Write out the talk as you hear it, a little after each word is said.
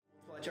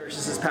Church,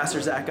 this is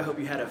Pastor Zach. I hope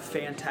you had a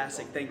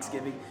fantastic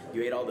Thanksgiving.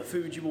 You ate all the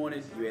food you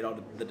wanted. You ate all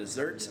the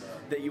desserts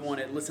that you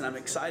wanted. Listen, I'm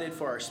excited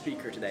for our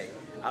speaker today.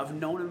 I've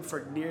known him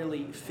for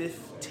nearly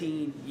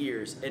 15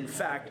 years. In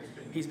fact,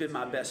 he's been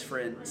my best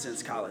friend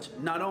since college.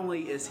 Not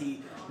only is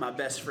he my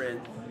best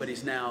friend, but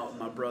he's now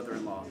my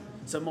brother-in-law.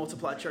 So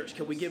Multiply Church,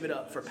 can we give it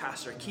up for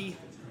Pastor Keith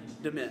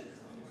DeMint?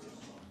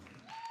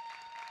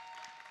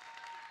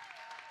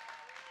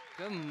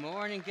 Good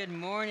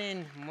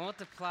morning,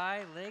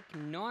 Multiply Lake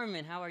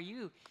Norman. How are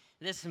you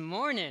this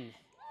morning?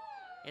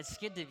 It's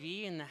good to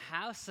be in the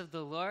house of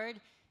the Lord.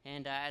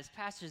 And as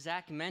Pastor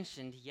Zach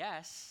mentioned,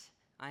 yes,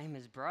 I am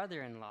his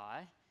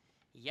brother-in-law.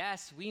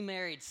 Yes, we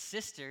married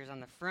sisters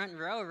on the front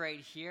row right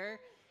here.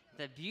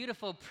 The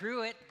beautiful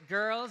Pruitt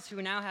girls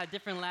who now have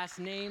different last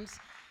names.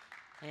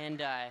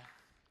 And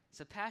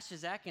so Pastor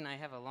Zach and I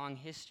have a long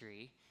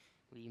history.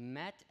 We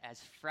met as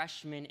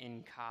freshmen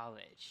in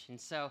college. And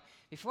so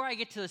before I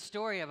get to the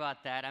story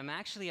about that, I'm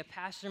actually a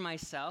pastor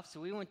myself. So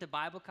we went to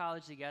Bible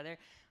college together.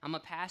 I'm a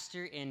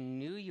pastor in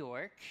New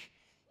York,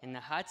 in the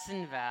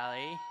Hudson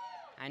Valley.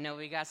 I know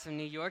we got some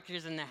New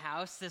Yorkers in the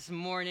house this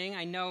morning.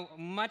 I know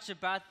much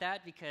about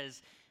that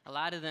because a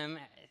lot of them,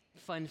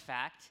 fun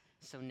fact,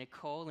 so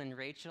Nicole and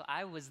Rachel,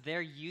 I was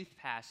their youth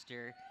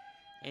pastor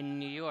in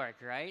New York,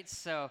 right?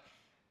 So,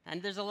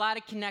 and there's a lot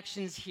of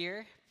connections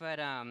here, but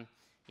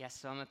yes,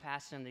 so I'm a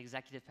pastor. I'm the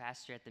executive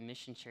pastor at the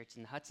Mission Church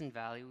in the Hudson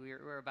Valley.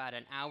 We're about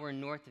an hour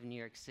north of New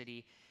York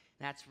City.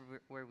 That's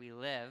where we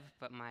live.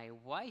 But my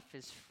wife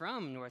is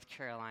from North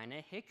Carolina,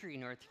 Hickory,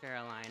 North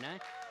Carolina.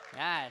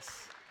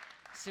 Yes.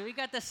 So we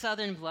got the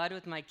southern blood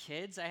with my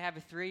kids. I have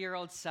a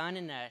 3-year-old son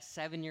and a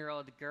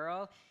 7-year-old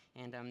girl,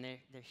 and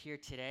they're here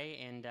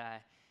today. And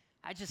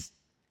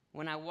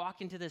when I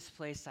walk into this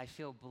place, I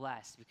feel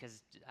blessed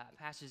because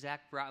Pastor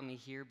Zach brought me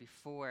here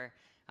before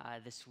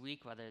this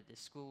week, whether the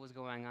school was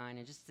going on,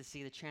 and just to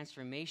see the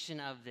transformation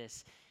of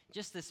this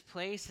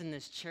place and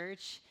this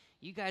church.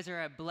 You guys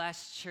are a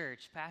blessed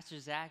church. Pastor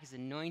Zach is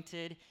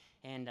anointed,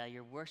 and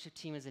your worship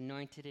team is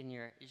anointed, and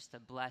you're just a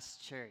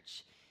blessed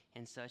church.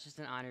 And so it's just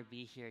an honor to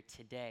be here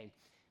today.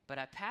 But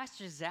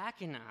Pastor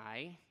Zach and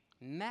I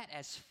met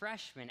as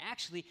freshmen.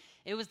 Actually,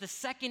 it was the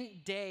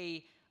second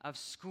day of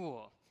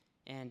school,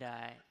 and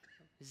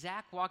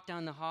Zach walked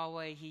down the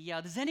hallway. He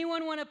yelled, "Does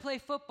anyone want to play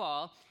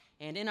football?"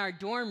 And in our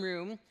dorm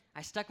room,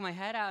 I stuck my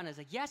head out, and I was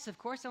like, yes, of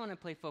course I want to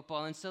play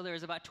football. And so there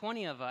was about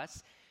 20 of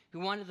us who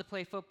wanted to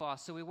play football.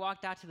 So we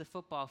walked out to the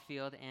football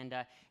field, and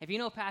if you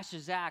know Pastor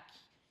Zach,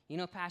 you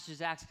know Pastor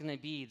Zach's going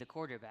to be the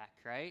quarterback,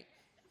 right?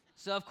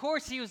 So, of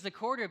course, he was the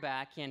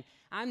quarterback, and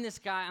I'm this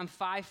guy. I'm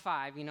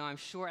 5'5", I'm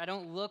short. I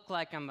don't look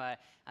like I'm a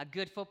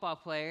good football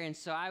player, and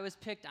so I was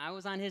picked. I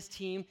was on his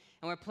team,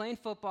 and we're playing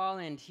football,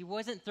 and he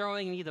wasn't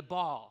throwing me the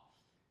ball.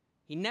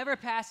 He never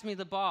passed me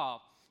the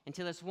ball.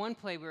 Until this one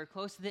play, we were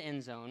close to the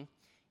end zone,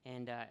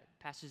 and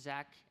Pastor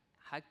Zach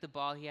hiked the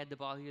ball. He had the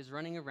ball. He was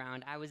running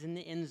around. I was in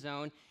the end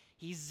zone.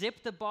 He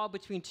zipped the ball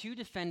between two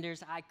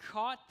defenders. I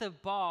caught the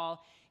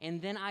ball,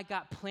 and then I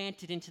got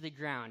planted into the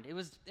ground. It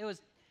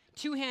was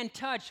two-hand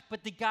touch,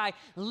 but the guy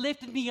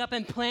lifted me up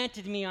and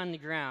planted me on the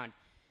ground.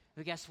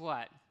 But guess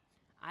what?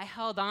 I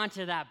held on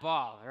to that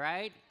ball,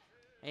 right?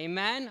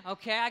 Amen?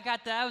 Okay, I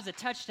got that. That was a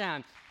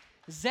touchdown.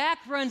 Zach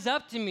runs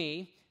up to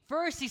me.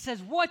 First, he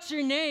says, "What's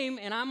your name?"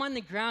 And I'm on the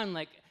ground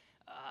like,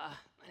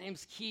 my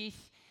name's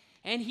Keith.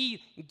 And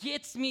he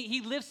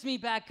lifts me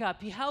back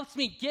up. He helps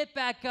me get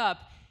back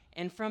up.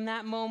 And from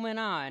that moment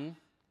on,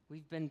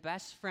 we've been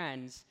best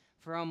friends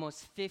for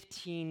almost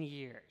 15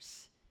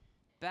 years.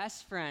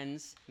 Best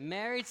friends,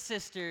 married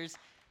sisters,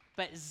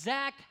 but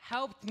Zach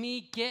helped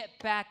me get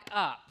back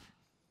up.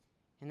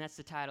 And that's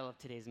the title of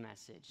today's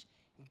message.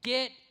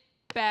 Get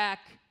back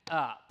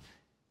up.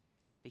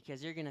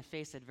 Because you're going to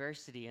face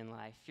adversity in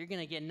life. You're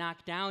going to get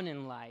knocked down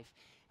in life.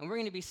 And we're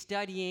going to be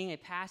studying a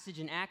passage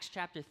in Acts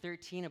chapter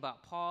 13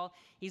 about Paul.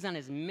 He's on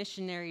his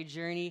missionary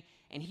journey,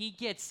 and he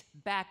gets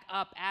back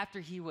up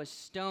after he was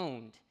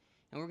stoned.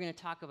 And we're going to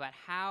talk about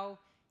how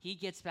he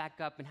gets back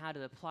up and how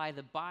to apply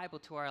the Bible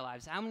to our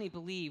lives. How many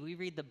believe we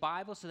read the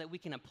Bible so that we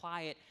can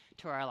apply it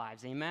to our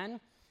lives? Amen?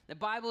 The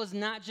Bible is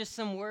not just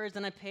some words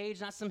on a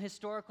page, not some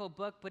historical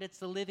book, but it's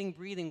the living,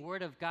 breathing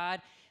Word of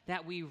God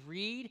that we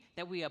read,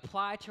 that we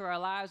apply to our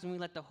lives, and we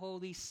let the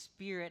Holy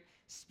Spirit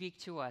speak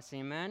to us.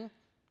 Amen?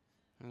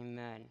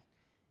 Amen.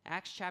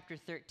 Acts chapter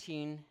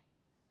 13,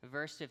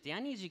 verse 50. I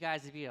need you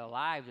guys to be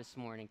alive this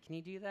morning. Can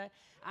you do that?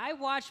 I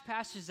watched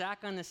Pastor Zach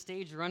on the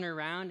stage run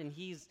around, and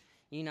he's,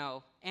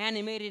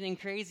 animated and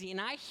crazy, and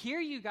I hear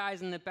you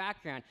guys in the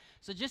background.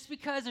 So just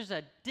because there's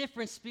a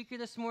different speaker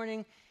this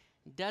morning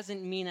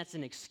doesn't mean that's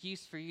an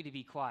excuse for you to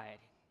be quiet.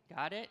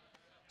 Got it?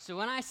 So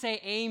when I say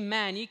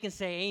amen, you can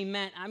say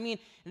amen. I mean,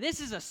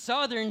 this is a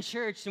southern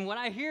church, and what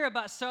I hear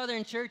about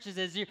southern churches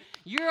is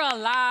you're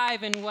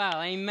alive and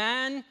well.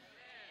 Amen?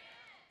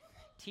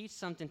 Teach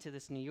something to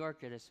this New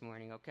Yorker this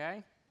morning,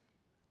 okay?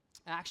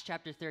 Acts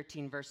chapter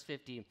 13, verse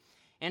 50.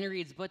 And it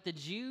reads, "But the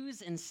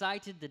Jews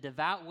incited the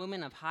devout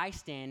women of high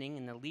standing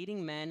and the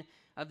leading men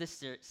of the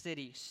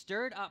city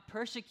stirred up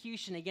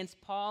persecution against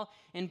Paul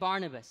and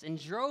Barnabas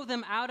and drove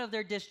them out of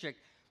their district.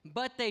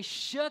 But they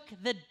shook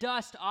the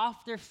dust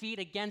off their feet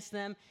against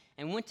them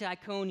and went to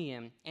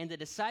Iconium. And the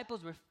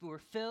disciples were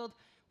filled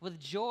with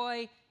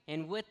joy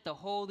and with the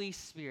Holy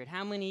Spirit.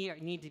 How many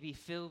need to be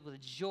filled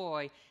with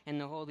joy and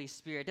the Holy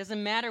Spirit?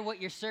 Doesn't matter what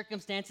your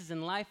circumstances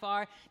in life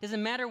are.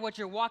 Doesn't matter what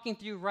you're walking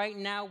through right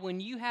now. When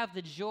you have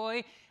the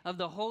joy of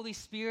the Holy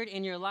Spirit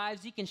in your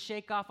lives, you can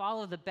shake off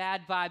all of the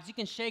bad vibes. You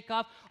can shake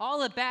off all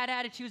the bad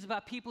attitudes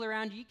about people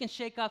around you. You can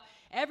shake off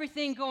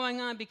everything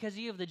going on because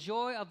you have the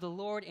joy of the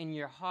Lord in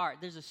your heart.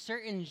 There's a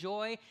certain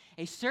joy,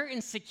 a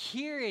certain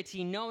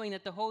security knowing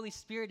that the Holy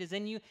Spirit is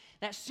in you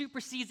that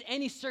supersedes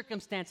any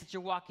circumstance that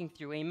you're walking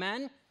through.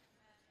 Amen?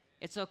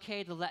 It's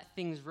okay to let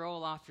things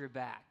roll off your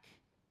back.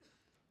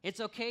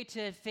 It's okay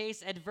to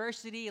face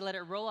adversity, let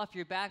it roll off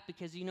your back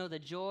because you know the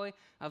joy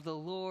of the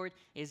Lord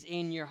is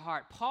in your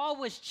heart. Paul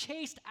was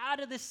chased out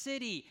of the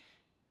city.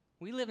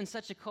 We live in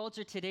such a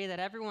culture today that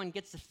everyone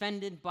gets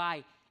offended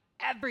by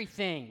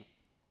everything,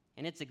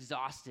 and it's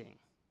exhausting.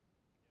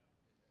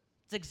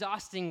 It's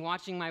exhausting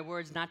watching my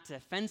words not to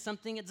offend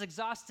something. It's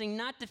exhausting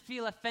not to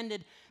feel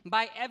offended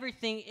by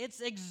everything.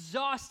 It's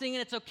exhausting,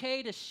 and it's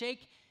okay to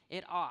shake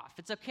it off.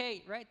 It's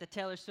okay, right? The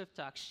Taylor Swift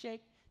talk.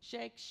 Shake,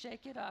 shake,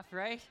 shake it off,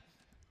 right?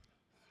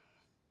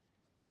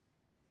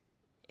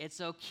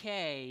 It's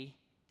okay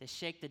to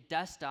shake the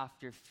dust off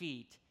your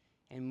feet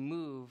and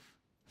move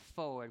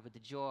forward with the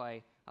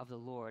joy of the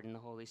Lord and the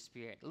Holy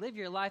Spirit. Live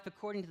your life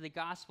according to the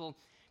gospel.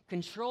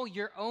 Control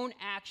your own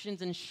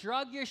actions and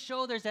shrug your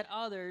shoulders at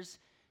others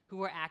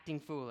who are acting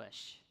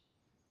foolish.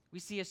 We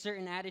see a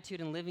certain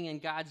attitude in living in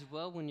God's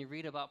will when you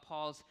read about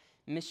Paul's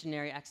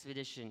missionary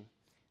expedition.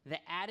 The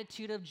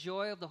attitude of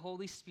joy of the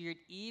Holy Spirit,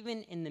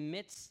 even in the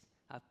midst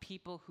of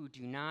people who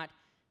do not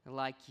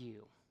like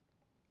you.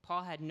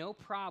 Paul had no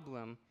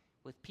problem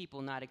with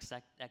people not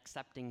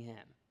accepting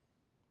him.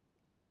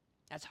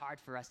 That's hard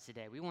for us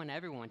today. We want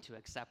everyone to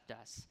accept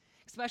us,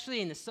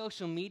 especially in the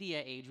social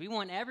media age. We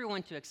want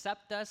everyone to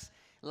accept us,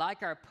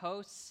 like our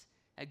posts,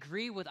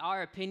 agree with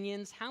our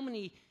opinions. How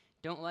many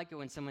don't like it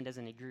when someone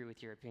doesn't agree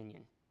with your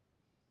opinion?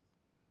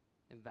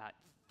 About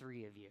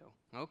 3 of you.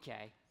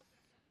 Okay.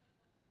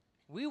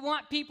 We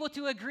want people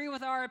to agree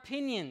with our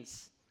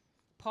opinions.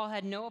 Paul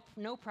had no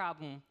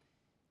problem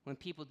when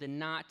people did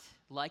not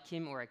like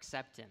him or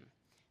accept him.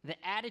 The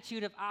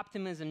attitude of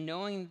optimism,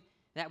 knowing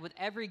that with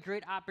every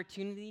great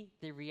opportunity,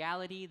 the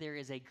reality there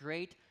is a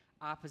great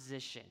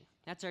opposition.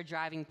 That's our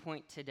driving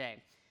point today.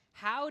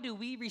 How do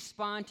we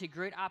respond to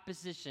great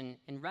opposition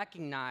and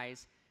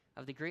recognize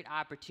of the great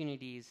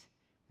opportunities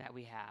that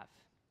we have?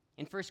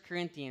 In 1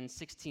 Corinthians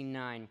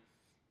 16:9,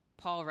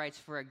 Paul writes,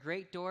 "For a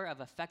great door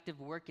of effective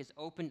work is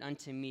opened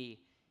unto me,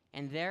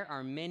 and there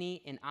are many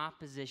in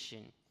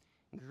opposition."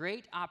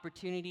 Great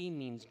opportunity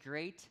means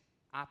great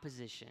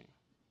opposition.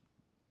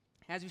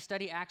 As we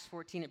study Acts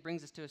 14, it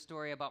brings us to a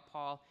story about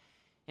Paul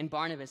and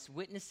Barnabas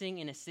witnessing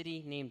in a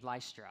city named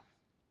Lystra.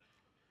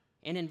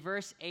 And in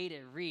verse 8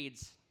 it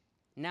reads,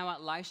 "Now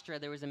at Lystra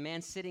there was a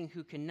man sitting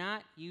who could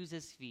not use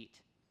his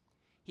feet.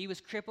 He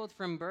was crippled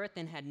from birth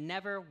and had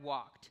never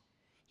walked.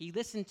 He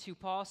listened to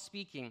Paul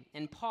speaking,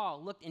 and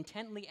Paul looked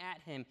intently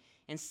at him,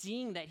 and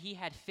seeing that he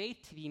had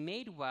faith to be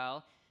made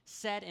well,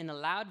 said in a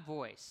loud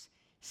voice,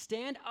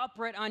 'Stand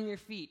upright on your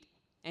feet.'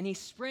 And he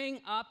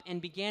sprang up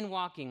and began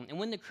walking. And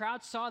when the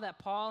crowd saw that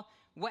Paul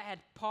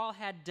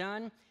had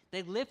done,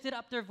 they lifted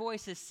up their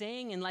voices,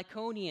 saying in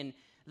Lycaonian,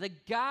 'The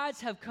gods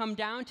have come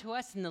down to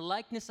us in the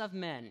likeness of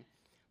men.'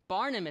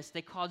 Barnabas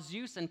they called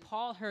Zeus, and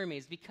Paul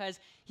Hermes, because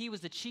he was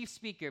the chief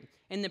speaker.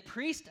 And the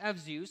priest of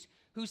Zeus,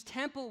 whose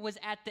temple was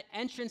at the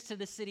entrance to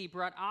the city,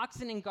 brought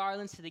oxen and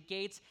garlands to the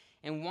gates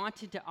and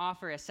wanted to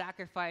offer a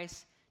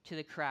sacrifice to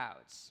the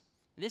crowds."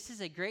 This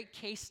is a great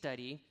case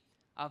study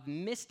of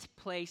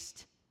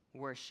misplaced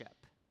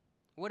worship.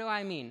 What do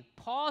I mean?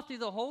 Paul, through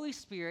the Holy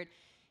Spirit,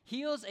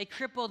 heals a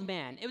crippled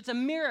man. It was a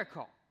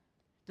miracle.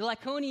 The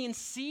Lycaonians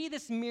see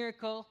this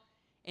miracle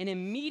and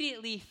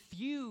immediately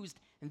fused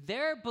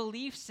their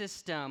belief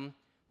system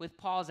with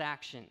Paul's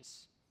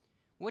actions.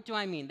 What do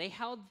I mean? They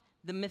held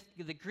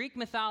the Greek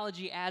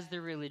mythology as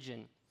their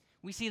religion.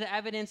 We see the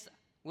evidence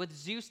with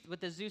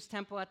the Zeus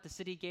temple at the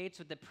city gates,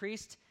 with the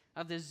priest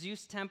of the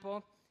Zeus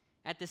temple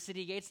at the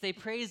city gates. They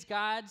praised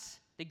gods,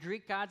 the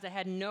Greek gods that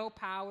had no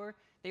power.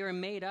 They were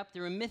made up. They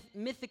were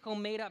mythical,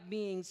 made-up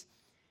beings.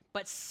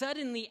 But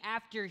suddenly,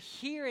 after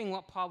hearing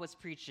what Paul was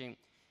preaching,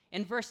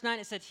 in verse 9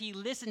 it said he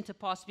listened to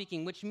Paul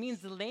speaking, which means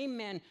the lame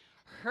man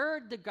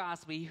heard the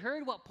gospel. He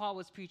heard what Paul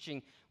was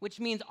preaching, which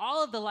means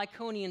all of the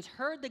Lycaonians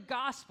heard the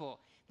gospel.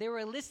 They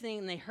were listening,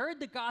 and they heard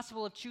the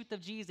gospel of truth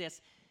of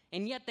Jesus,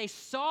 and yet they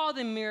saw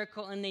the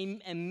miracle, and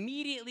they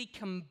immediately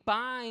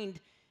combined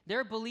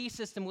their belief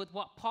system with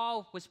what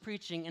Paul was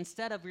preaching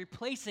instead of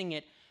replacing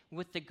it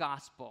with the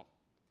gospel.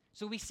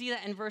 So we see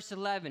that in verse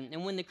 11.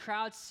 "And when the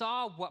crowd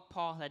saw what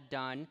Paul had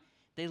done,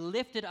 they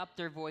lifted up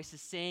their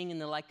voices, saying in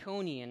the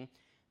Lycaonian,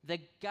 'The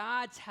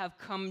gods have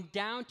come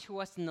down to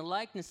us in the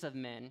likeness of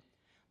men.'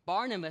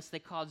 Barnabas they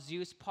called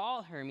Zeus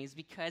Paul Hermes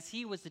because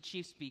he was the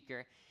chief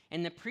speaker,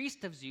 and the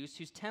priest of Zeus,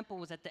 whose temple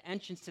was at the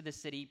entrance to the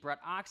city, brought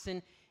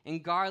oxen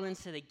and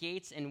garlands to the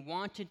gates and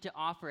wanted to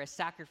offer a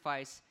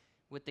sacrifice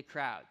with the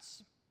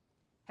crowds.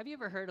 Have you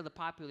ever heard of the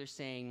popular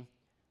saying,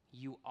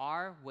 "You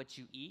are what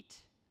you eat"?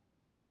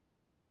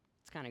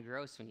 It's kind of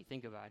gross when you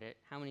think about it.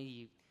 How many of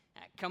you,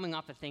 coming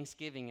off of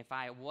Thanksgiving, if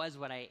I was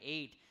what I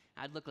ate,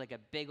 I'd look like a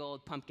big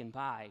old pumpkin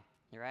pie,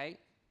 right?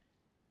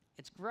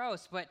 It's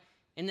gross, but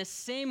in the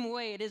same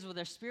way it is with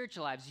our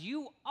spiritual lives.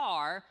 You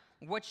are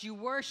what you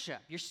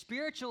worship. Your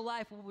spiritual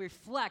life will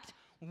reflect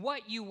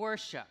what you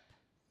worship.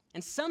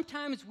 And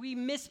sometimes we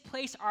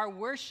misplace our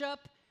worship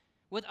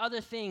with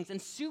other things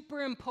and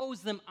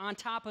superimpose them on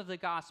top of the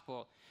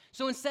gospel.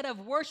 So instead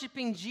of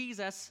worshiping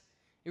Jesus,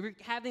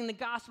 having the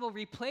gospel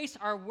replace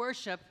our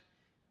worship,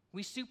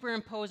 we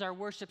superimpose our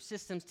worship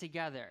systems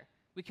together.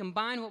 We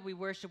combine what we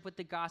worship with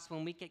the gospel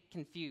and we get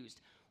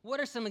confused. What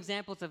are some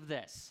examples of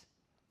this?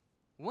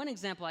 One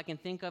example I can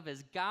think of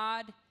is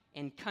God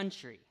and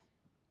country.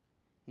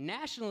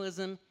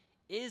 Nationalism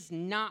is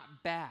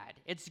not bad.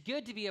 It's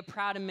good to be a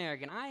proud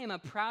American. I am a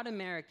proud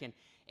American.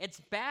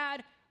 It's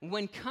bad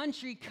when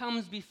country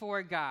comes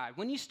before God.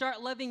 When you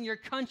start loving your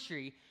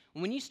country,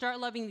 when you start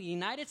loving the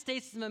United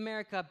States of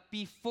America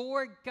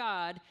before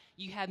God,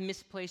 you have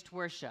misplaced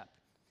worship.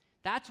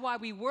 That's why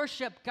we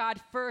worship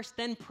God first,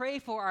 then pray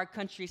for our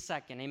country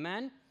second.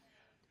 Amen?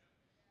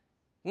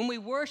 When we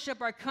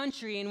worship our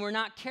country and we're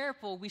not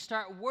careful, we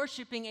start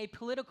worshiping a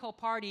political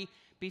party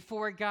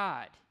before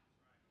God.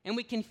 And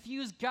we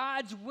confuse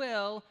God's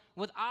will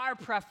with our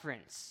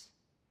preference,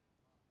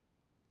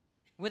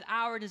 with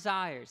our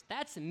desires.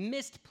 That's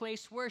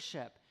misplaced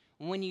worship.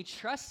 When you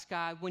trust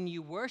God, when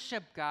you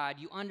worship God,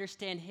 you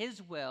understand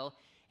His will,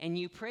 and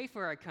you pray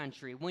for our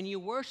country. When you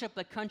worship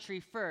the country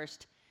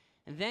first,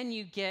 and then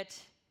you get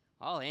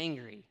all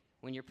angry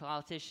when your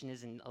politician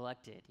isn't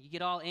elected. You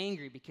get all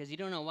angry because you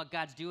don't know what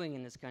God's doing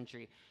in this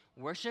country.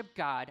 Worship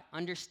God,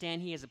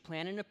 understand He has a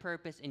plan and a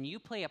purpose, and you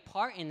play a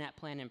part in that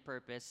plan and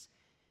purpose,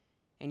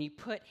 and you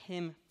put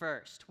Him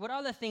first. What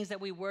are the things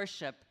that we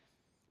worship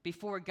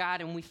before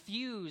God, and we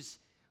fuse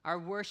our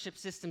worship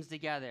systems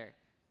together?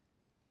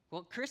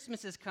 Well,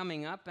 Christmas is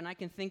coming up, and I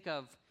can think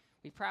of,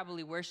 we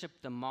probably worship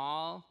the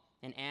mall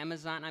and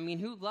Amazon. I mean,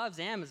 who loves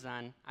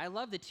Amazon? I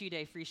love the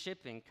 2-day free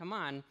shipping. Come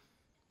on.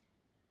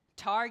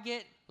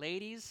 Target,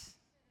 ladies.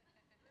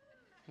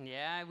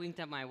 Yeah, I winked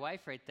at my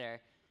wife right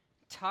there.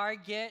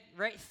 Target,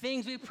 right?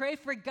 Things. We pray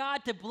for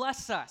God to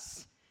bless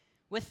us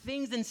with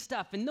things and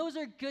stuff, and those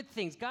are good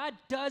things. God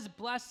does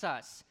bless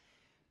us.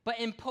 But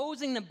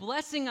imposing the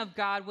blessing of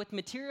God with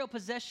material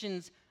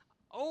possessions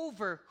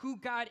over who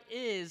God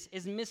is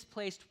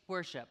misplaced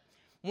worship.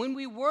 When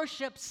we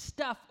worship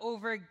stuff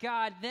over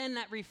God, then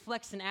that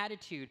reflects an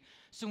attitude.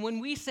 So when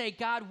we say,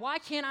 God, why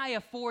can't I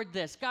afford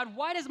this? God,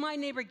 why does my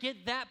neighbor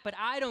get that, but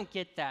I don't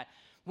get that?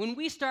 When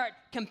we start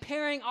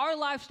comparing our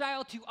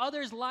lifestyle to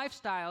others'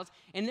 lifestyles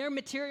and their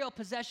material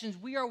possessions,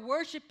 we are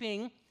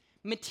worshiping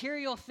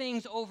material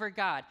things over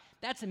God.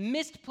 That's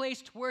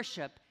misplaced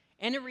worship,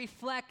 and it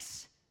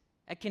reflects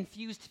a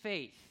confused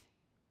faith.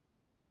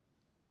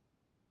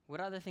 What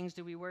other things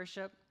do we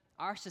worship?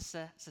 Our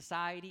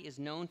society is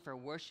known for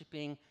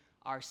worshiping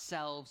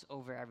ourselves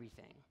over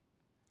everything.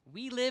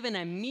 We live in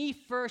a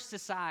me-first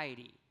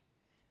society.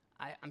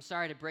 I'm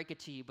sorry to break it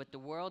to you, but the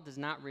world does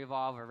not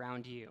revolve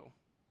around you.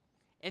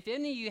 If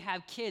any of you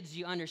have kids,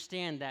 you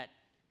understand that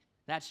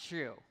that's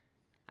true.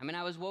 I mean,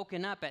 I was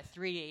woken up at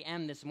 3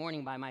 a.m. this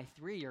morning by my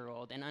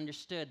 3-year-old and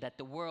understood that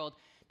the world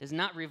does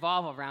not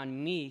revolve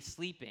around me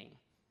sleeping.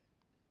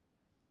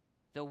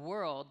 The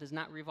world does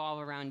not revolve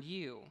around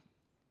you.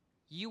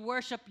 You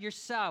worship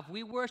yourself.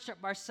 We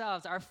worship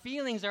ourselves. Our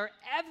feelings are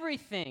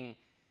everything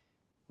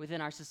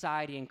within our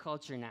society and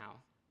culture now.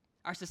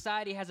 Our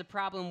society has a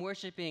problem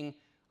worshiping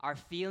our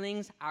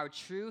feelings, our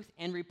truth,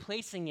 and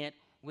replacing it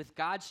with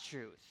God's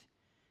truth.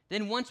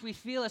 Then once we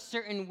feel a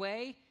certain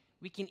way,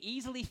 we can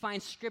easily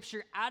find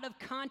Scripture out of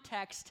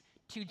context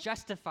to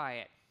justify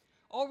it.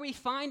 Or we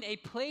find a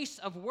place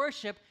of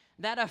worship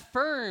that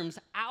affirms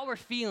our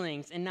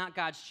feelings and not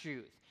God's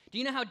truth. Do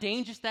you know how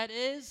dangerous that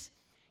is?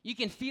 You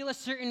can feel a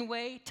certain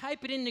way,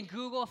 type it into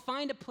Google,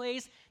 find a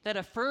place that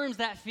affirms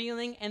that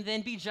feeling, and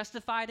then be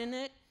justified in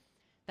it.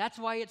 That's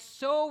why it's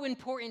so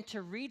important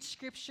to read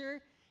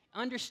Scripture,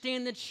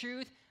 understand the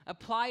truth,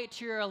 apply it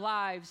to your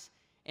lives,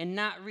 and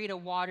not read a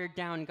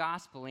watered-down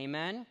gospel.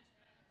 Amen?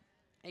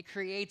 It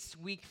creates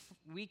weak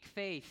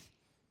faith.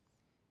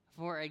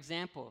 For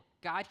example,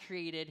 God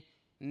created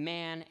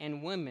man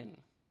and woman.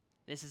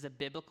 This is a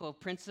biblical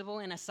principle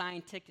and a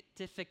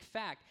scientific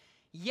fact.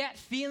 Yet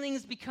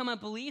feelings become a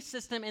belief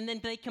system, and then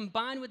they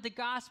combine with the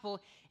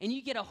gospel, and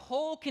you get a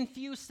whole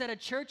confused set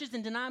of churches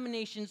and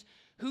denominations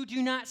who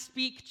do not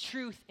speak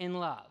truth in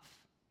love.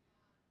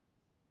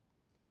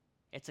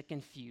 It's a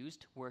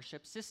confused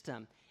worship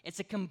system. It's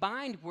a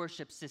combined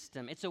worship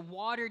system. It's a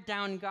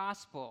watered-down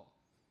gospel.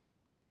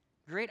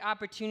 Great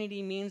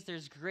opportunity means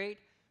there's great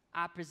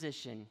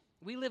opposition.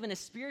 We live in a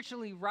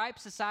spiritually ripe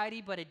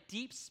society, but a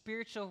deep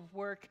spiritual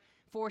work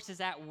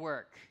forces at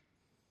work.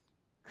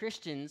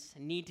 Christians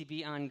need to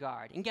be on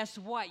guard. And guess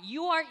what?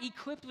 You are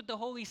equipped with the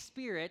Holy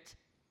Spirit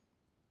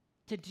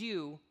to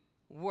do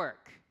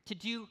work, to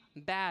do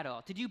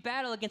battle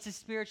against the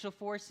spiritual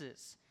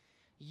forces.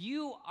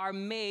 You are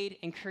made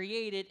and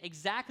created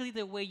exactly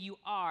the way you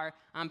are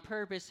on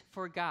purpose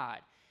for God.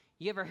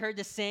 You ever heard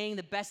the saying,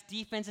 the best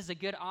defense is a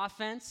good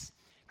offense?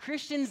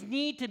 Christians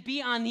need to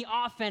be on the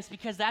offense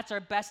because that's our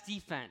best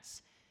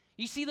defense.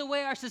 You see the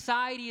way our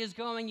society is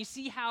going. You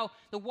see how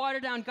the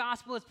watered-down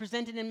gospel is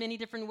presented in many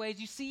different ways.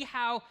 You see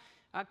how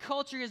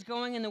culture is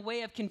going in the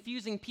way of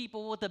confusing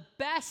people. Well, the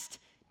best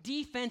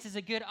defense is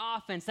a good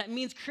offense. That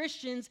means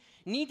Christians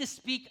need to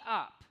speak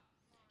up.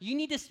 You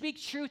need to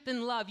speak truth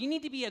and love. You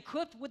need to be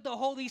equipped with the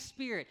Holy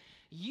Spirit.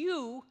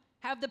 You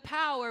have the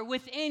power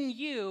within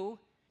you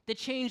to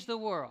change the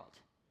world.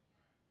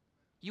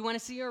 You want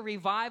to see a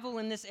revival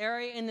in this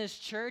area, in this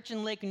church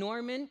in Lake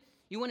Norman?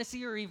 You want to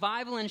see a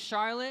revival in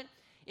Charlotte?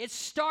 It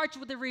starts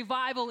with a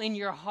revival in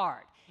your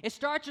heart. It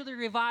starts with a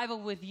revival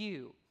with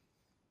you.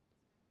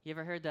 You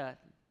ever heard the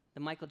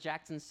Michael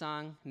Jackson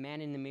song,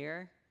 Man in the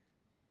Mirror?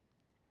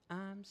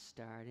 I'm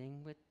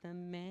starting with the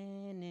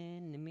man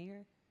in the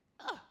mirror.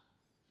 Oh.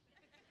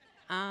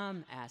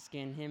 I'm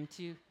asking him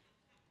to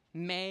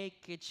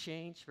make a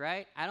change,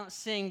 right? I don't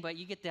sing, but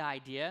you get the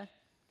idea.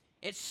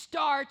 It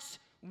starts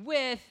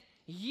with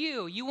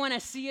you. You want to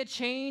see a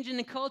change in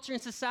the culture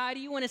and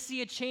society? You want to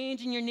see a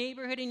change in your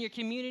neighborhood, in your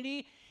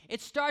community?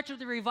 It starts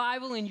with a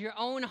revival in your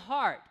own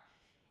heart.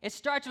 It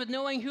starts with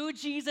knowing who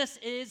Jesus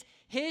is,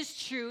 his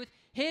truth,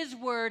 his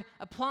word,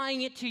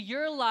 applying it to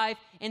your life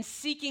and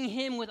seeking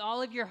him with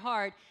all of your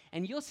heart.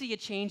 And you'll see a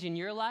change in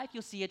your life.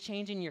 You'll see a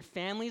change in your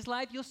family's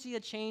life. You'll see a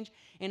change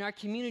in our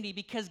community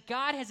because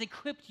God has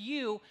equipped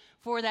you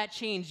for that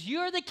change.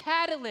 You're the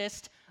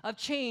catalyst of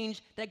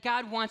change that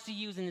God wants to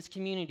use in this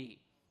community.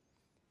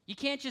 You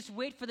can't just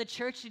wait for the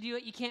church to do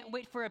it. You can't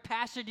wait for a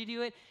pastor to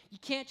do it. You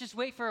can't just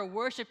wait for a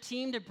worship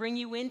team to bring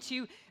you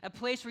into a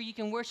place where you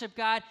can worship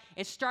God.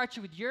 It starts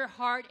with your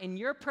heart and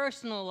your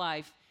personal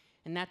life,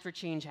 and that's where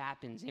change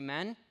happens.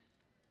 Amen?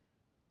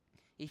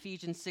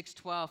 Ephesians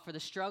 6:12, for the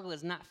struggle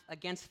is not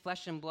against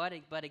flesh and blood,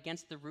 but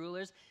against the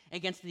rulers,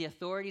 against the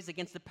authorities,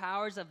 against the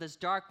powers of this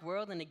dark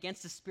world, and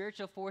against the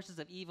spiritual forces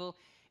of evil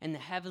in the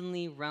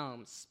heavenly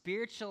realms.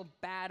 Spiritual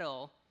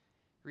battle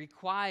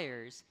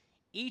requires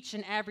each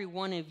and every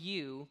one of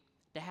you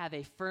to have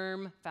a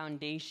firm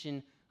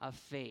foundation of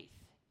faith.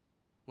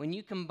 When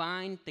you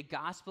combine the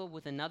gospel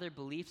with another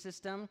belief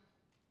system,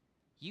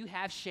 you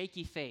have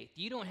shaky faith.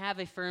 You don't have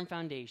a firm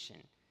foundation.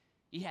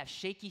 You have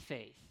shaky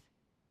faith.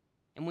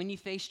 And when you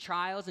face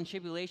trials and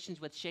tribulations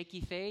with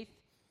shaky faith,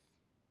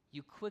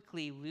 you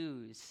quickly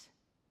lose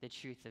the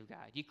truth of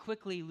God. You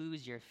quickly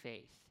lose your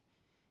faith.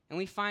 And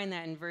we find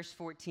that in verse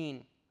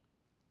 14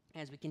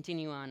 as we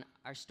continue on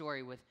our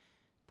story with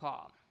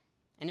Paul.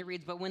 And it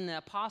reads, but when the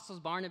apostles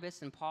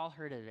Barnabas and Paul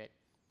heard of it,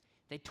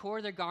 they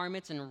tore their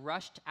garments and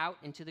rushed out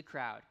into the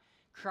crowd,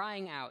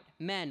 crying out,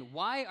 men,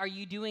 why are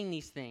you doing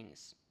these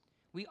things?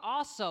 We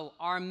also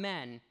are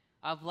men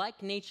of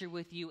like nature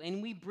with you,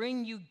 and we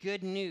bring you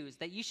good news,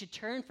 that you should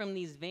turn from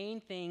these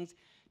vain things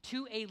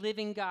to a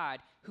living God,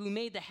 who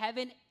made the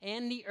heaven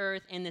and the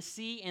earth and the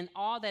sea and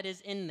all that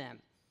is in them.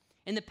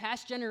 In the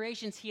past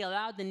generations, he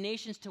allowed the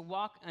nations to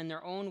walk in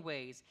their own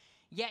ways.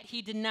 Yet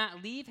he did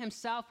not leave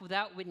himself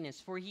without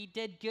witness, for he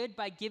did good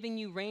by giving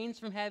you rains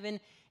from heaven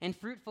and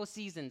fruitful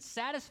seasons,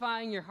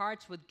 satisfying your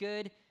hearts with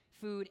good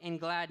food and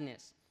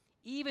gladness.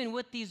 Even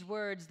with these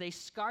words, they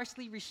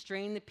scarcely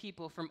restrained the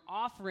people from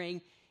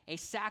offering a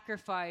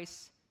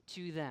sacrifice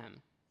to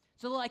them.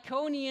 So the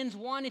Lycaonians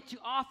wanted to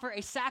offer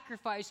a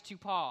sacrifice to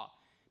Paul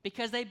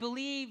because they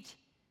believed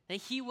that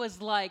he was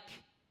like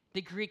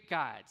the Greek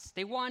gods.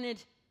 They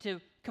wanted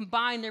to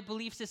combine their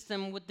belief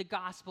system with the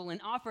gospel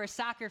and offer a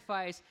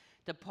sacrifice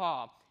to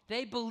Paul.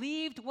 They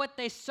believed what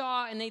they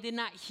saw, and they did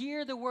not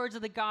hear the words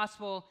of the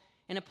gospel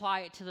and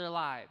apply it to their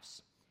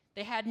lives.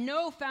 They had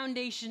no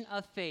foundation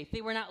of faith.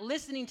 They were not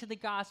listening to the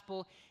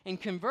gospel and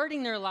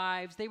converting their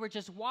lives. They were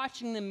just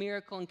watching the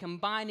miracle and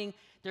combining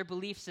their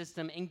belief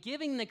system and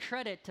giving the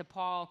credit to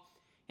Paul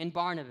and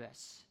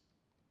Barnabas.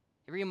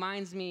 It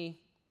reminds me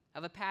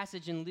of a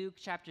passage in Luke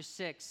chapter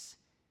 6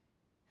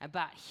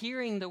 about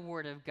hearing the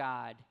word of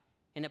God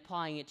and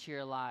applying it to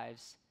your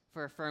lives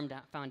for a firm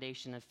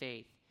foundation of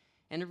faith.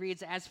 And it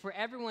reads, as for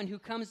everyone who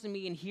comes to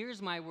me and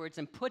hears my words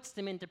and puts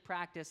them into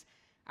practice,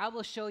 I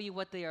will show you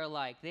what they are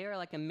like. They are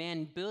like a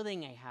man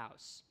building a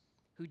house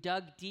who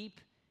dug deep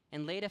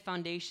and laid a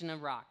foundation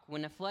of rock.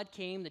 When a flood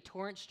came, the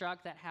torrent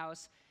struck that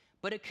house,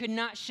 but it could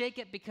not shake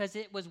it because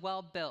it was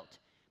well built.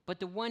 But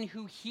the one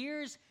who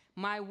hears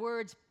my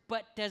words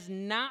but does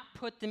not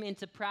put them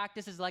into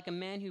practice is like a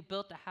man who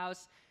built a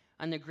house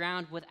on the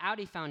ground without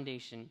a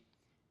foundation.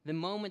 The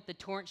moment the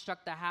torrent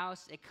struck the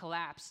house, it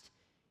collapsed,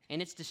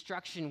 and its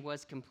destruction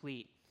was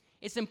complete.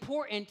 It's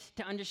important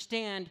to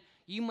understand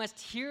you must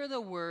hear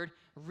the word,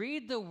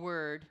 read the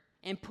word,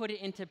 and put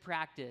it into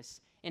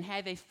practice, and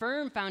have a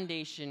firm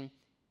foundation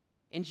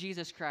in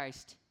Jesus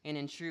Christ and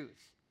in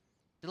truth.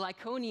 The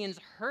Lycaonians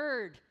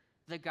heard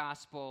the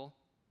gospel,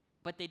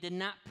 but they did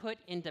not put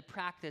into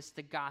practice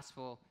the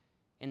gospel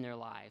in their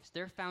lives.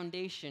 Their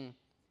foundation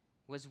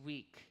was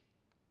weak.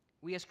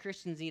 We as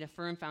Christians need a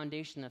firm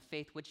foundation of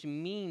faith, which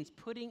means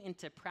putting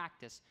into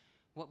practice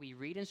what we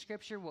read in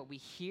Scripture, what we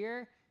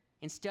hear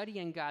and study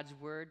in God's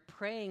Word,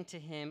 praying to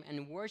Him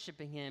and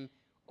worshiping Him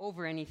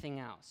over anything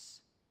else.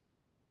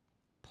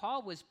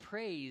 Paul was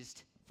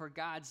praised for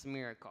God's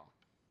miracle.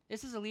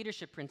 This is a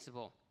leadership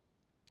principle.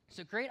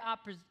 So great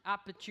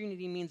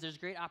opportunity means there's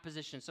great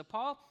opposition. So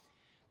Paul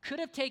could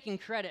have taken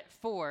credit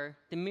for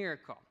the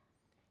miracle.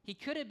 He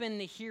could have been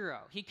the hero.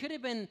 He could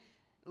have been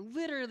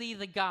literally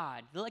the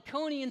God. The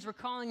Lycaonians were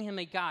calling him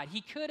a God.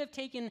 He could have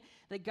taken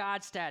the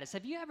God status.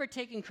 Have you ever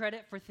taken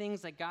credit for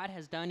things that God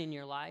has done in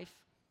your life?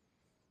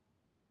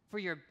 For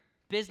your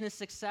business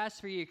success,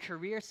 for your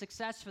career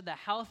success, for the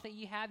health that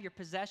you have, your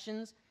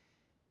possessions?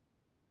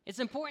 It's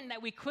important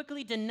that we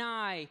quickly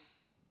deny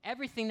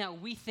everything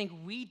that we think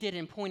we did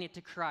and point it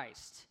to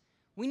Christ.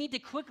 We need to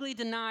quickly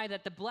deny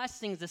that the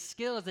blessings, the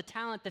skills, the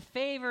talent, the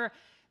favor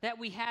that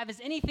we have is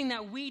anything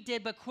that we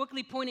did, but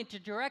quickly point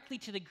it directly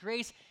to the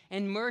grace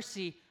and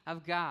mercy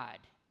of God.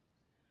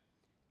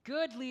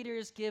 Good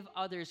leaders give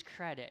others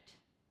credit.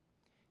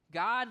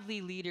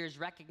 Godly leaders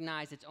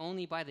recognize it's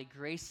only by the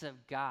grace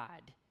of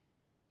God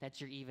that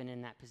you're even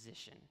in that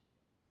position.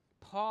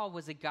 Paul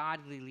was a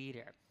godly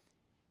leader.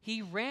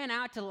 He ran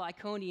out to the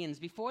Lycaonians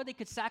before they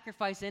could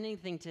sacrifice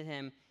anything to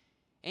him,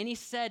 and he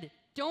said,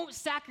 "Don't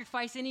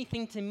sacrifice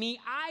anything to me.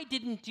 I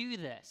didn't do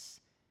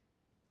this."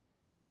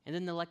 And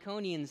then the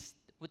Lycaonians,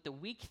 with the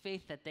weak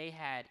faith that they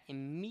had,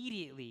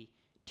 immediately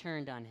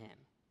turned on him.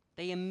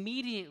 They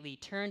immediately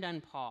turned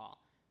on Paul.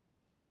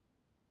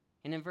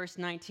 And in verse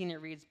 19 it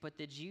reads, "But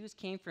the Jews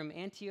came from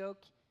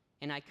Antioch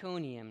and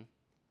Iconium.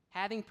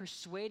 Having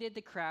persuaded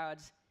the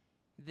crowds,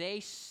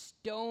 they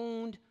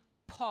stoned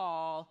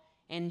Paul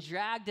and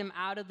dragged him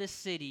out of the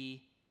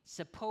city,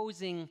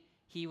 supposing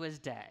he was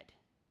dead."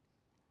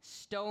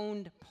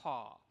 Stoned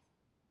Paul.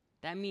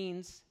 That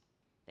means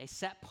they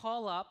set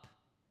Paul up,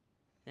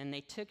 then they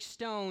took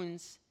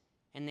stones,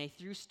 and they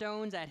threw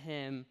stones at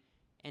him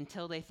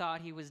until they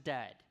thought he was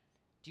dead.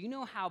 Do you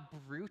know how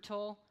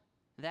brutal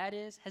that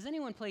is? Has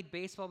anyone played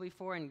baseball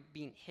before and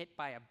being hit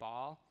by a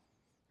ball?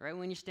 Right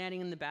when you're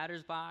standing in the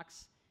batter's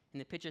box, and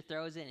the pitcher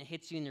throws it and it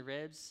hits you in the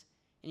ribs,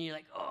 and you're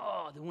like,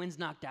 oh, the wind's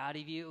knocked out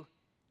of you.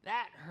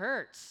 That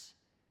hurts.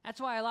 That's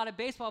why a lot of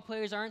baseball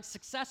players aren't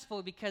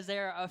successful, because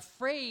they're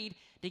afraid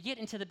to get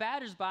into the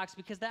batter's box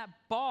because that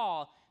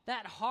ball,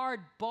 that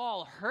hard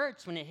ball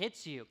hurts when it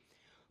hits you.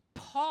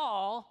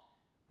 Paul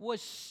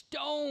was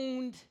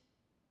stoned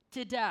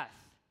to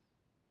death,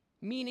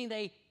 meaning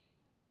they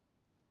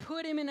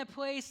put him in a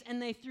place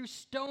and they threw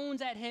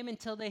stones at him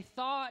until they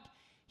thought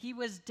he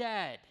was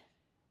dead.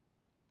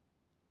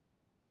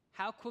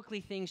 How quickly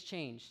things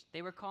changed.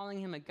 They were calling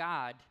him a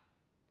god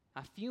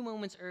a few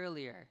moments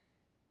earlier.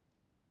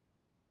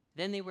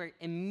 Then they were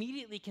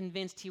immediately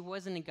convinced he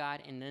wasn't a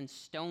god and then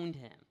stoned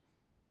him.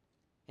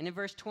 And in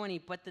verse 20,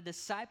 "But the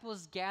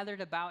disciples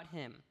gathered about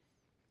him.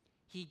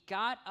 He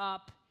got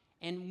up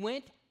and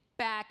went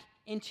back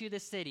into the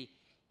city."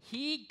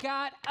 He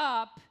got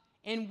up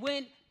and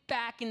went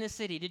back in the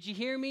city. Did you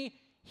hear me?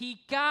 He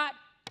got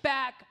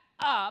back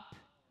up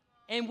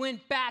and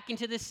went back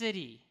into the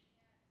city.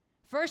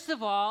 First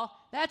of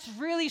all, that's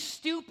really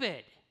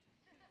stupid.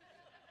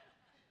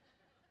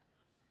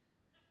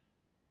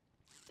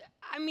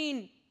 I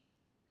mean,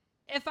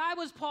 if I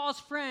was Paul's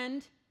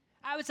friend,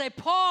 I would say,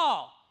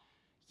 "Paul,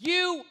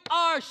 you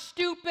are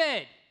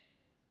stupid.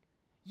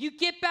 You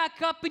get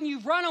back up and you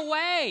run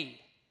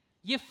away.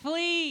 You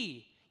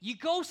flee. You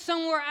go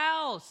somewhere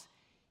else."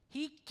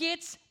 He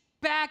gets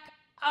back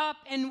up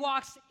and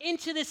walks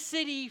into the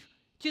city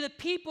to the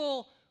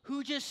people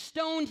who just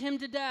stoned him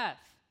to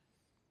death.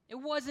 It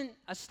wasn't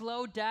a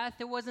slow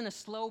death. It wasn't a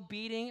slow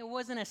beating. It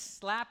wasn't a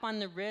slap on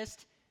the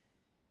wrist.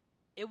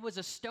 It was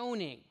a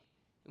stoning,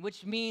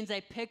 which means they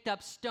picked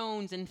up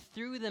stones and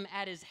threw them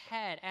at his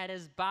head, at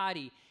his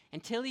body,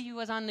 until he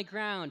was on the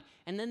ground.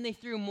 And then they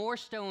threw more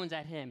stones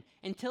at him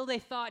until they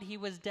thought he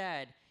was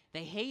dead.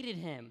 They hated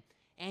him.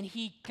 And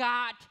he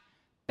got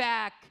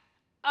back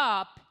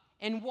up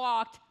and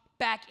walked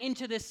back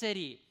into the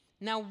city.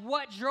 Now,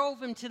 what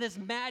drove him to this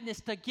madness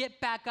to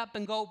get back up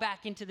and go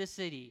back into the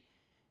city?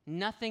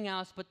 Nothing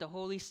else but the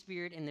Holy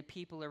Spirit and the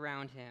people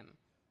around him.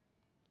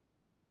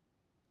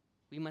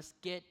 We must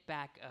get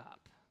back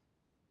up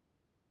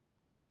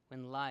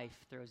when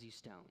life throws you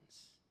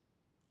stones.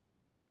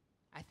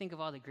 I think of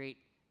all the great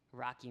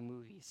Rocky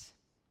movies.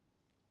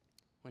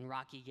 When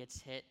Rocky gets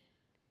hit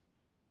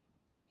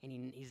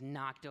and he's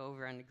knocked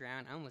over on the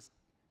ground. I almost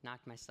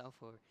knocked myself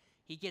over.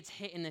 He gets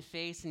hit in the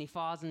face and he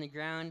falls on the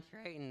ground,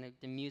 right? And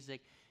the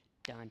music,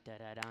 dun da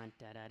da dun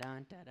da da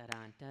dun da da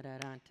dun da da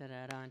dun da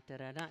da dun da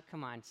da dun.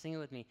 Come on, sing it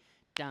with me.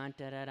 Dun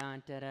da da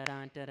dun da da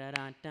dun da da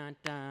dun dun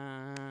dun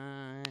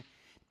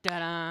da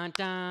dun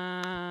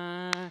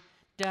dun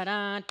da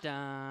dun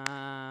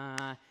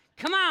dun.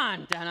 Come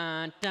on, da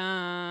dun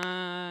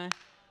dun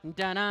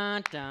da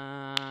dun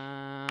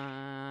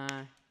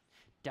dun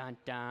Dun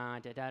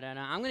dun da da da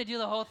da. I'm gonna do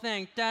the whole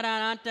thing. Da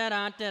da da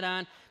da da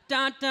da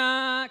dun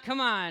dun. Come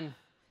on,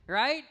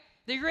 right?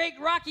 The great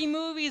Rocky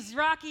movies.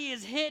 Rocky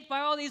is hit by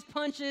all these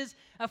punches,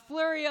 a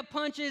flurry of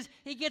punches.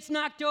 He gets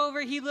knocked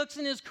over. He looks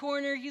in his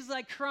corner. He's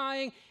like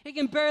crying. He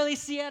can barely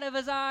see out of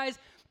his eyes,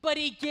 but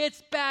he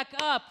gets back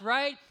up,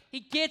 right? He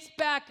gets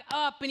back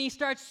up and he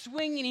starts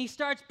swinging. He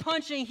starts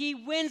punching. He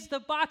wins the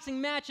boxing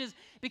matches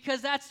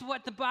because that's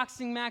what the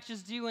boxing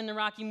matches do in the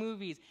Rocky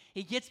movies.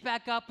 He gets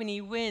back up and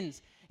he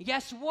wins.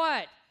 Guess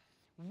what?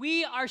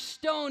 We are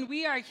stoned.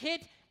 We are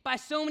hit by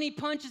so many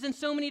punches in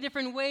so many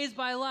different ways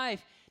by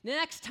life. The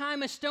next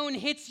time a stone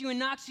hits you and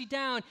knocks you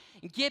down,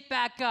 get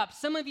back up.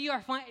 Some of you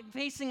are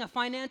facing a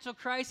financial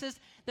crisis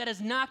that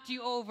has knocked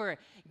you over.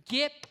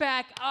 Get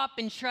back up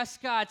and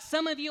trust God.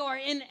 Some of you are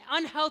in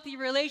unhealthy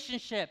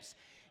relationships,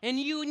 and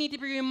you need to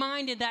be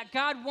reminded that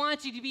God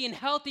wants you to be in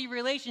healthy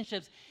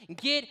relationships.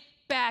 Get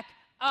back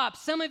up.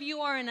 Some of you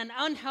are in an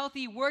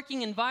unhealthy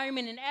working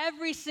environment, and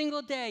every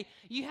single day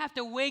you have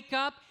to wake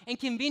up and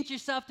convince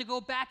yourself to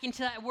go back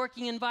into that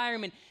working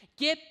environment.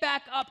 Get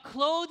back up,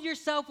 clothe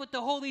yourself with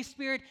the Holy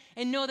Spirit,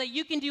 and know that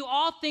you can do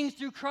all things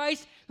through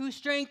Christ who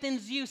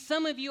strengthens you.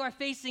 Some of you are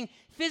facing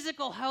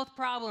physical health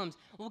problems.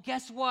 Well,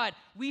 guess what?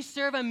 We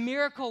serve a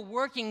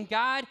miracle-working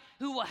God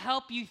who will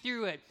help you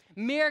through it.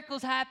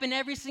 Miracles happen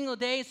every single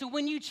day, so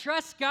when you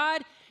trust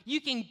God,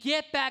 you can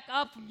get back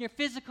up from your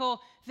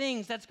physical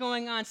things that's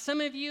going on.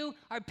 Some of you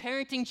are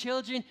parenting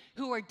children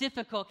who are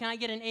difficult. Can I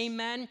get an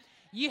amen?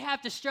 You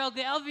have to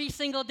struggle every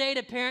single day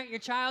to parent your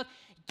child.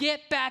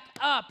 Get back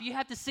up. You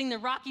have to sing the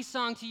Rocky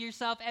song to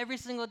yourself every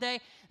single day.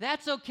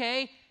 That's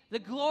okay. The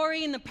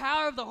glory and the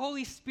power of the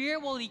Holy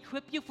Spirit will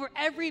equip you for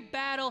every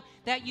battle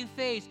that you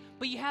face.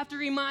 But you have to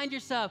remind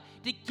yourself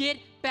to get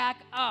back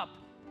up.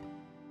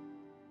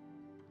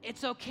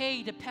 It's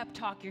okay to pep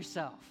talk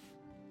yourself.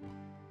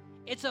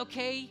 It's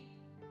okay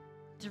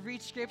to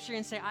read scripture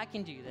and say, I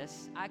can do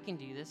this. I can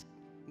do this.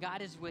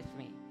 God is with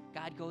me.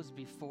 God goes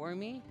before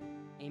me.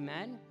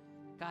 Amen.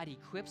 God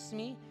equips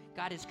me.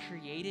 God has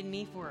created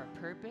me for a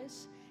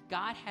purpose.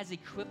 God has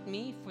equipped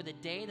me for the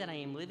day that I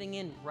am living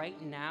in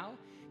right now.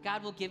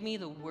 God will give me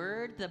the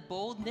word, the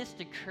boldness,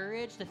 the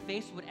courage to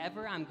face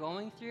whatever I'm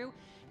going through.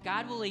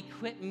 God will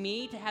equip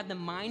me to have the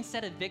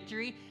mindset of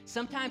victory.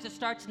 Sometimes it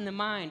starts in the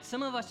mind.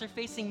 Some of us are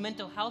facing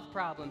mental health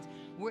problems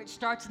where it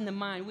starts in the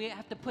mind. We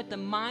have to put the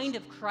mind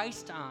of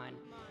Christ on.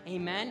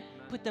 Amen.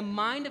 Put the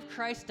mind of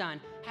Christ on.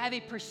 Have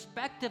a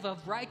perspective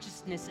of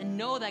righteousness and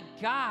know that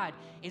God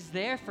is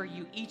there for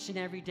you each and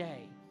every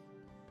day.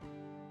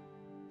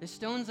 The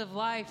stones of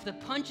life, the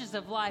punches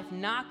of life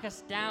knock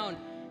us down,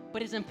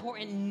 but it's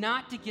important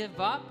not to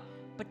give up,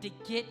 but to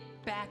get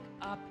back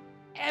up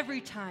every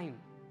time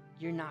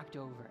you're knocked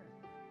over.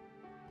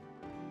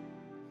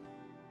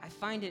 I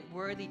find it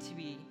worthy to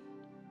be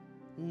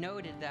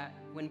noted that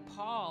when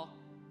Paul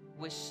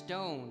was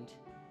stoned,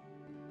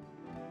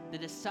 the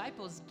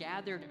disciples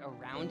gathered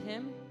around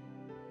him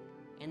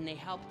and they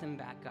helped him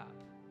back up.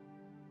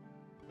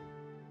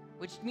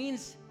 Which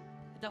means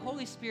the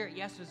Holy Spirit,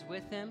 yes, was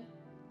with him.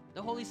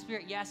 The Holy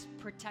Spirit, yes,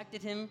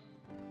 protected him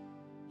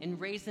and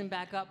raised him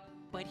back up,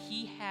 but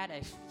he had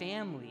a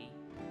family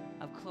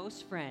of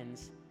close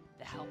friends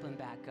to help him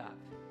back up.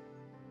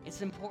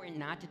 It's important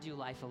not to do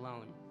life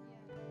alone.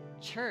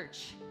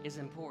 Church is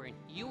important.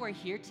 You are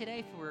here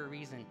today for a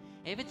reason.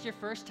 If it's your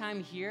first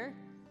time here,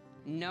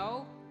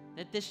 know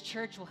that this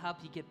church will help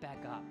you get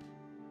back up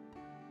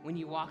when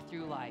you walk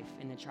through life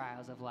in the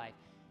trials of life.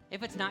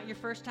 If it's not your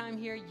first time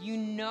here, you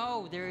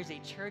know there is a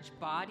church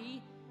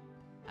body,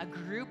 a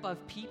group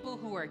of people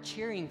who are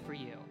cheering for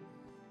you.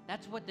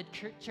 That's what the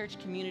church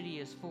community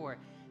is for.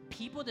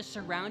 People to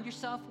surround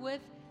yourself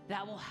with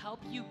that will help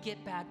you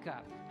get back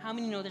up. How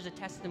many know there's a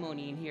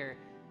testimony in here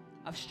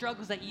of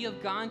struggles that you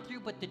have gone through,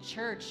 but the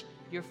church,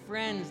 your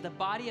friends, the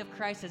body of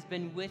Christ has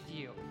been with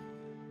you?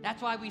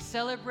 That's why we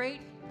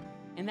celebrate,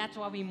 and that's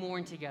why we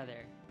mourn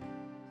together.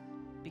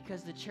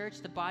 Because the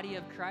church, the body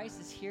of Christ,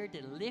 is here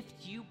to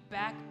lift you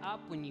back up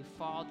when you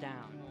fall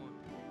down.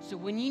 So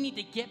when you need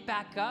to get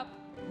back up,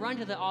 run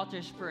to the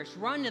altars first.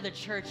 Run to the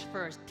church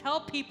first.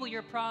 Tell people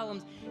your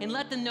problems and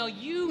let them know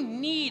you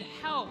need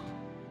help.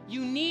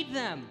 You need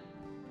them.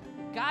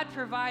 God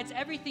provides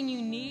everything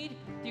you need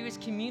through His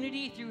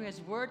community, through His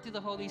Word, through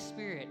the Holy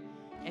Spirit.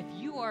 If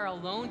you are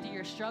alone through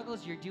your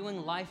struggles, you're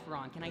doing life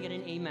wrong. Can I get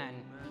an amen?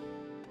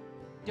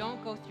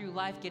 Don't go through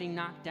life getting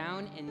knocked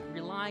down and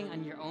relying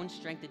on your own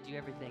strength to do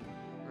everything.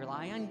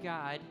 Rely on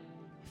God.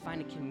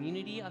 Find a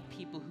community of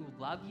people who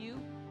love you,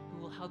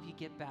 who will help you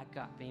get back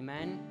up.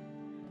 Amen?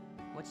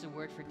 What's the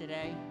word for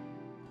today?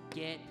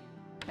 Get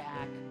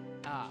back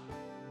up.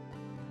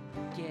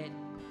 Get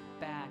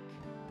back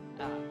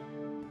up.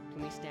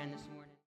 Can we stand this morning?